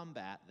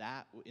combat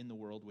that in the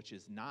world which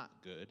is not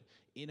good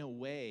in a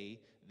way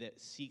that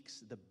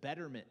seeks the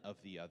betterment of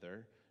the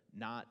other,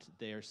 not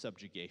their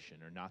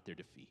subjugation or not their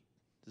defeat.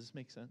 Does this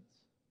make sense?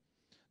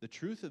 The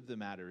truth of the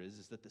matter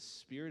is that the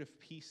spirit of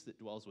peace that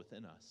dwells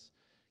within us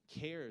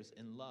cares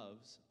and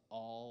loves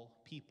all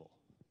people.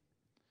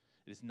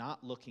 It is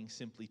not looking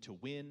simply to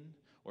win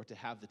or to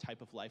have the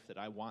type of life that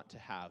I want to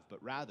have,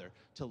 but rather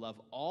to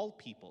love all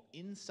people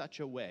in such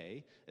a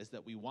way as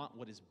that we want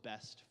what is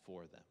best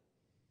for them.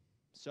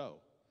 So,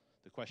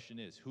 The question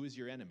is, who is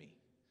your enemy?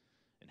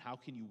 And how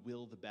can you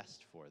will the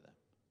best for them,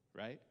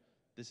 right?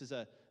 This is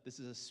a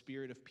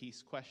spirit of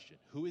peace question.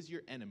 Who is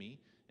your enemy,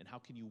 and how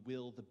can you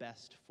will the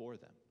best for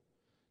them?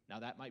 Now,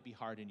 that might be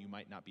hard, and you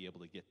might not be able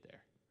to get there,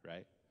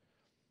 right?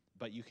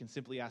 But you can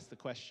simply ask the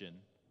question,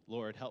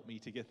 Lord, help me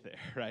to get there,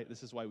 right?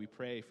 This is why we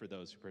pray for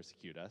those who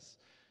persecute us,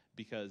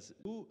 because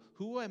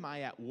who am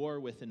I at war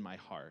with in my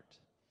heart?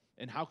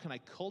 And how can I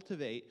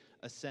cultivate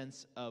a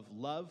sense of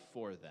love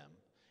for them?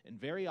 And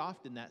very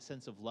often that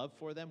sense of love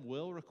for them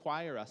will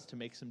require us to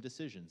make some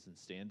decisions and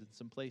stand in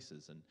some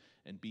places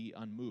and be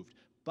unmoved.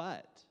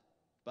 But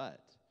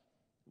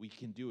we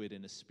can do it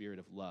in a spirit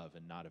of love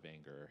and not of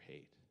anger or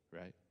hate,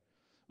 right?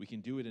 We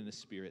can do it in a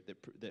spirit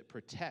that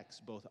protects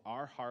both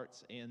our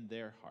hearts and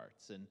their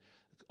hearts and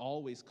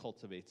always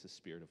cultivates a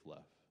spirit of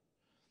love.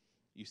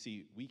 You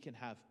see, we can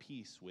have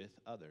peace with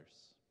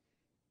others.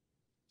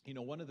 You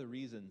know, one of the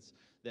reasons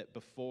that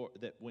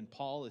when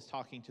Paul is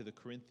talking to the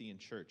Corinthian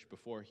church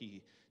before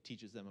he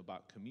teaches them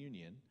about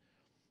communion,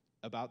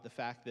 about the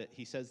fact that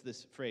he says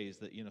this phrase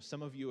that, you know,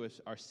 some of you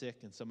are sick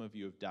and some of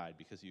you have died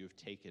because you have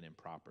taken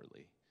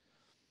improperly.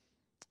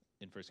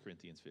 In 1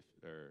 Corinthians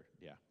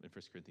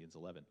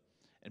 11.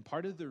 And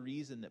part of the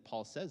reason that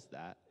Paul says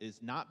that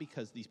is not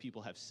because these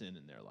people have sin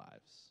in their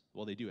lives.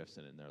 Well, they do have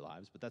sin in their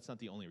lives, but that's not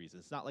the only reason.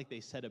 It's not like they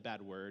said a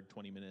bad word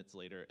 20 minutes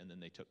later and then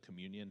they took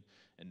communion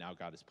and now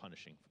God is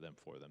punishing them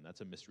for them.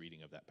 That's a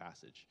misreading of that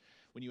passage.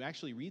 When you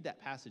actually read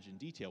that passage in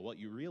detail, what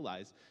you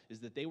realize is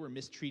that they were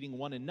mistreating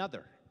one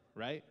another,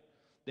 right?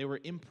 They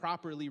were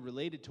improperly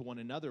related to one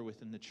another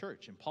within the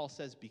church. And Paul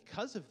says,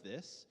 because of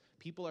this,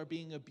 people are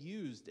being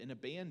abused and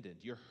abandoned.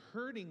 You're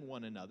hurting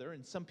one another,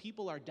 and some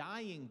people are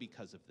dying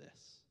because of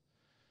this.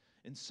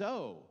 And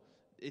so,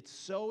 it's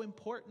so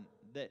important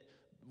that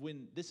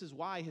this is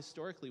why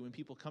historically when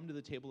people come to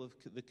the table of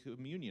the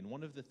communion,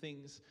 one of the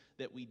things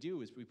that we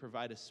do is we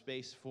provide a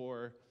space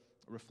for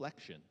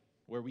reflection,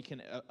 where we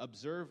can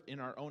observe in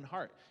our own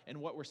heart. And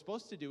what we're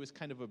supposed to do is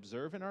kind of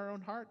observe in our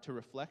own heart, to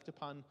reflect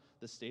upon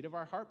the state of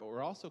our heart, but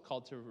we're also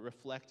called to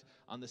reflect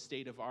on the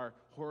state of our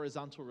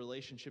horizontal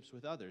relationships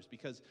with others,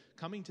 because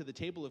coming to the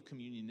table of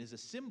communion is a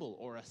symbol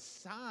or a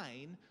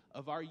sign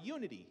of our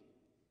unity.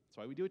 That's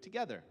why we do it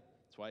together.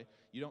 That's why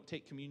you don't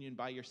take communion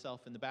by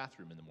yourself in the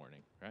bathroom in the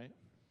morning, right?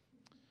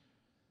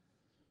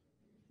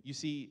 You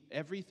see,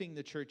 everything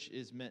the church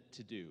is meant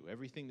to do,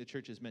 everything the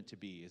church is meant to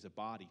be, is a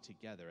body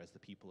together as the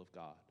people of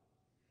God.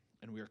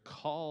 And we are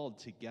called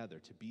together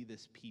to be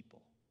this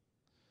people,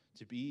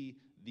 to be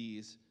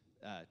this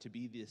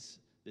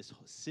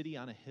city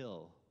on a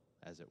hill,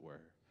 as it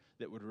were,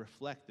 that would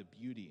reflect the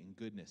beauty and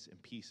goodness and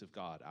peace of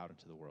God out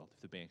into the world.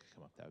 If the band could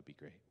come up, that would be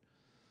great.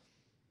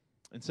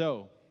 And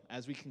so,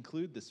 as we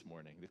conclude this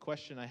morning, the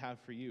question I have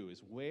for you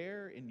is,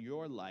 where in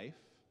your life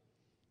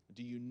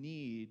do you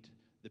need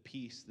the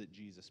peace that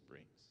Jesus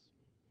brings?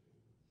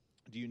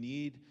 Do you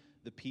need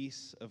the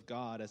peace of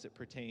God as it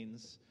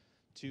pertains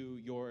to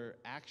your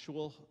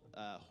actual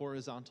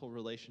horizontal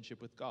relationship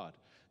with God?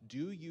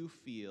 Do you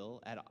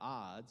feel at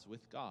odds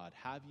with God?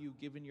 Have you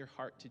given your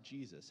heart to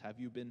Jesus? Have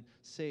you been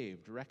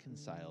saved,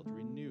 reconciled,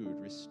 renewed,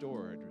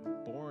 restored,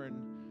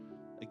 born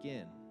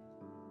again?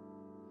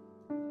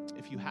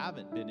 If you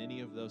haven't been any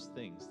of those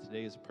things,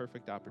 today is a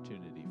perfect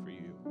opportunity for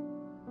you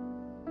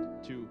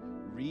to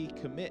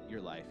recommit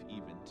your life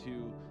even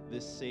to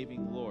this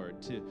saving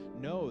Lord, to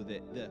know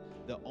that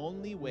the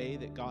only way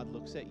that God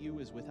looks at you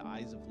is with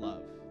eyes of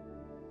love.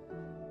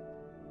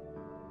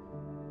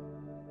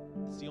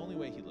 It's the only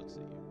way he looks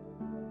at you.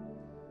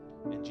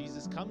 And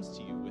Jesus comes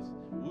to you with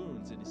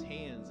wounds in his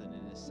hands and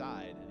in his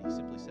side, and he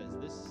simply says,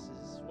 this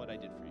is what I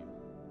did for you.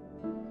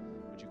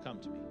 Would you come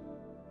to me?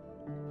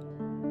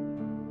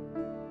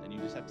 And you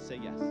just have to say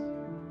yes.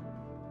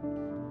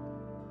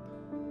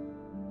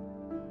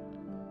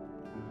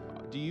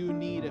 Do you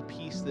need a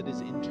peace that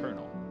is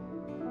internal?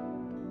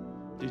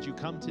 Did you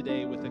come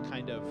today with a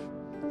kind of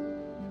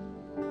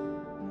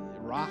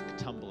rock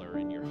tumbler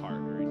in your heart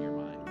or in your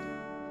mind?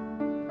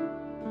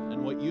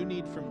 And what you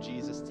need from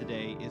Jesus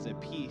today is a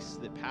peace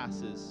that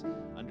passes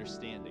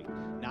understanding.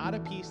 Not a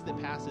peace that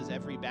passes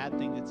every bad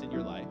thing that's in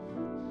your life.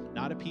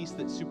 Not a peace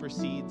that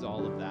supersedes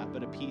all of that,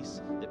 but a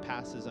peace that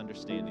passes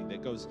understanding,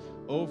 that goes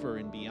over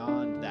and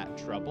beyond that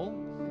trouble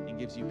and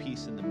gives you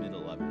peace in the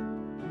middle of it.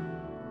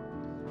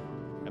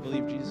 I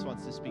believe Jesus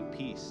wants to speak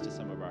peace to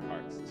some of our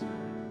hearts this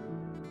morning.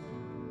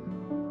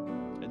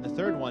 And the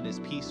third one is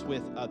peace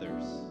with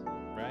others,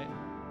 right?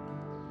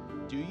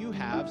 Do you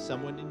have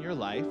someone in your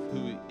life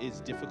who is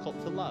difficult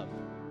to love?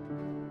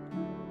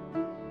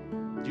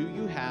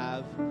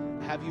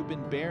 Have you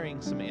been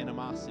bearing some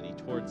animosity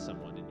towards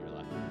someone in your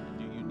life? And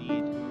do you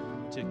need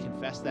to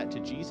confess that to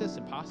Jesus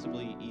and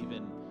possibly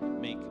even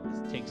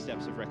take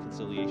steps of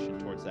reconciliation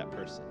towards that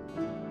person?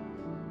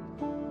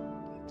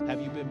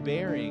 Have you been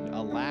bearing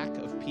a lack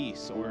of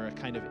peace or a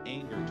kind of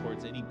anger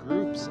towards any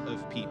groups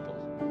of people?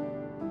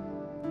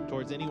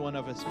 Towards anyone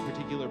of a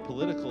particular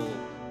political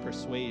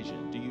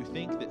persuasion? Do you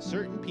think that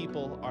certain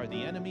people are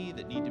the enemy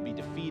that need to be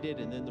defeated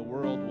and then the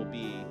world will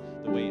be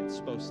the way it's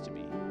supposed to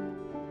be?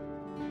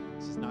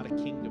 This is not a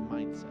kingdom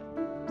mindset.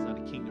 It's not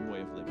a kingdom way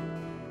of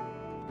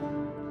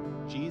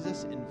living.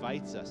 Jesus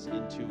invites us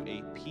into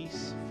a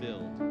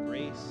peace-filled,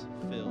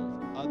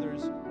 grace-filled,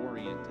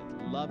 others-oriented,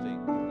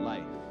 loving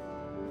life.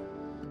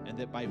 And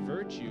that by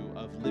virtue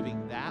of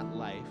living that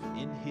life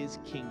in his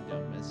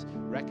kingdom as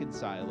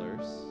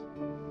reconcilers,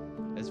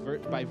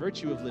 by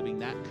virtue of living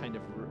that kind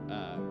of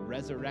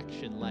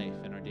resurrection life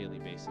in our daily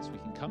basis, we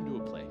can come to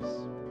a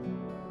place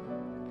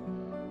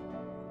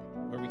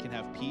where we can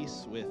have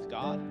peace with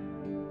God,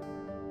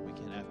 we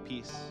can have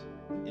peace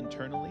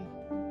internally,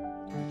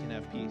 we can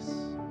have peace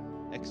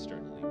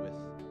externally with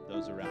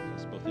those around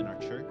us, both in our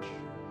church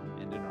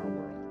and in our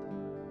world.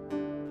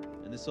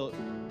 And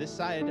this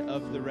side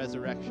of the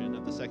resurrection,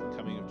 of the second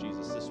coming of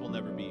Jesus, this will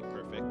never be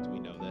perfect. We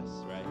know this,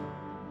 right?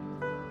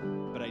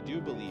 But I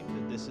do believe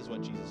that this is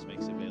what Jesus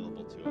makes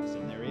available to us.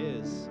 And there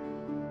is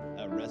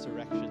a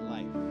resurrection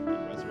life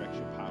and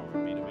resurrection power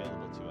made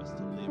available to us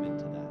to live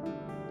into that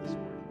this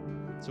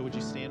morning. So would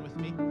you stand with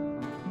me?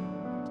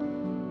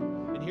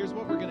 And here's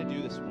what we're going to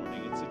do this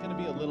morning. It's going to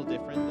be a little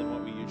different than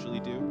what we usually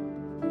do.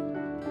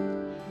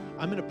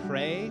 I'm going to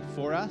pray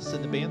for us,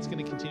 and the band's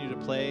going to continue to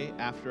play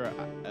after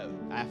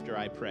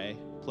I pray.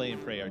 Play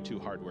and pray are two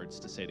hard words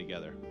to say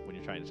together when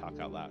you're trying to talk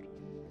out loud.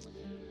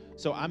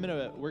 So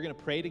we're going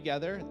to pray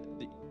together.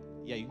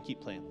 Yeah, you can keep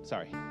playing.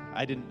 Sorry,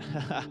 I didn't.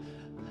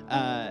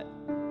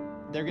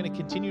 They're going to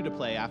continue to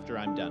play after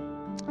I'm done.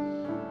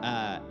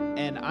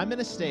 And I'm going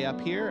to stay up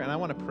here, and I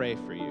want to pray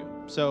for you.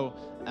 So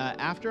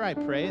after I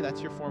pray,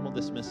 that's your formal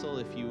dismissal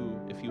if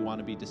you want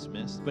to be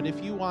dismissed. But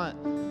if you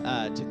want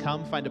to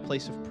come find a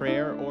place of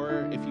prayer,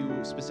 or if you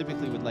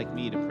specifically would like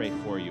me to pray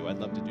for you, I'd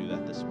love to do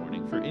that this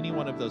morning for any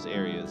one of those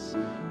areas,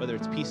 whether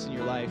it's peace in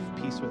your life,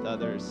 peace with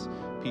others,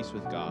 peace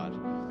with God.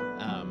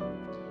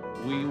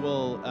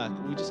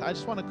 I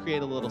just want to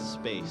create a little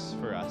space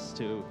for us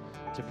to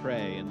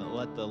pray and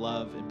let the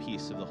love and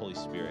peace of the Holy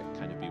Spirit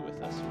kind of be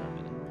with us for a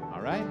minute.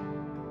 All right?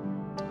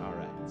 All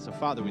right. So,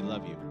 Father, we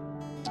love you.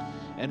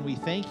 And we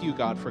thank you,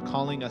 God, for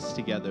calling us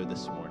together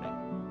this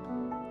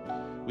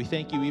morning. We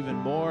thank you even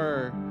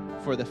more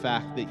for the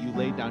fact that you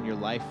laid down your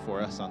life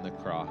for us on the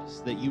cross,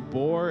 that you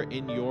bore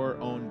in your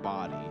own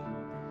body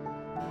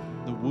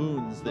the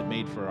wounds that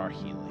made for our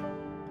healing.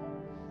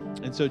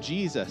 And so,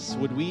 Jesus,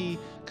 would we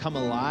come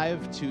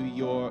alive to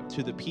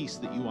the peace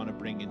that you want to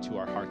bring into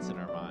our hearts and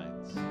our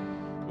minds?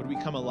 Would we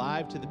come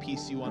alive to the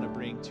peace you want to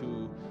bring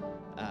to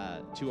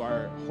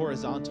our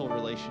horizontal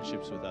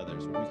relationships with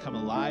others? Would we come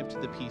alive to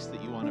the peace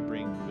that you want to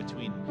bring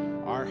between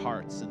our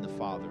hearts and the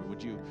Father?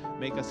 Would you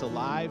make us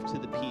alive to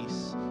the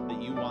peace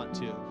that you want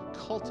to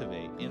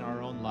cultivate in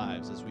our own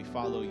lives as we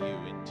follow you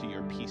into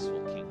your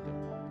peaceful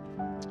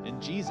kingdom?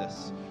 And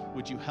Jesus,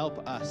 would you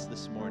help us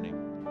this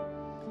morning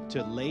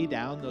to lay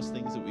down those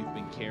things that we've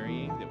been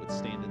carrying that would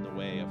stand in the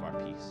way of our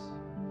peace?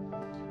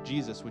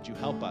 Jesus, would you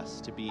help us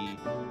to be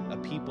a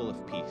people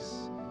of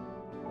peace?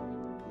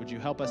 Would you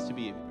help us to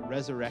be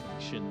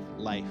resurrection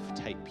life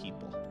type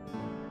people?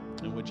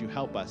 And would you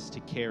help us to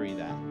carry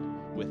that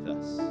with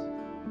us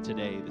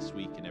today, this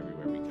week, and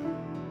everywhere we go?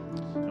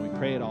 And we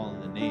pray it all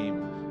in the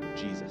name of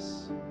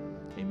Jesus.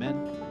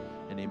 Amen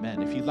and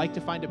amen. If you'd like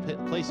to find a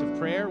place of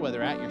prayer,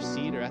 whether at your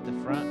seat or at the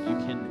front, you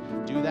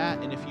can do that.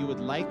 And if you would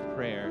like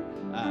prayer,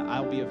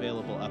 I'll be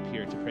available up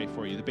here to pray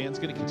for you. The band's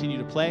going to continue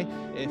to play.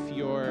 If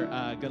you're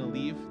going to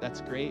leave, that's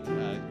great.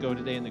 Go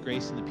today in the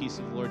grace and the peace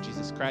of the Lord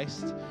Jesus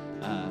Christ.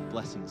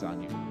 Blessings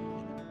on you.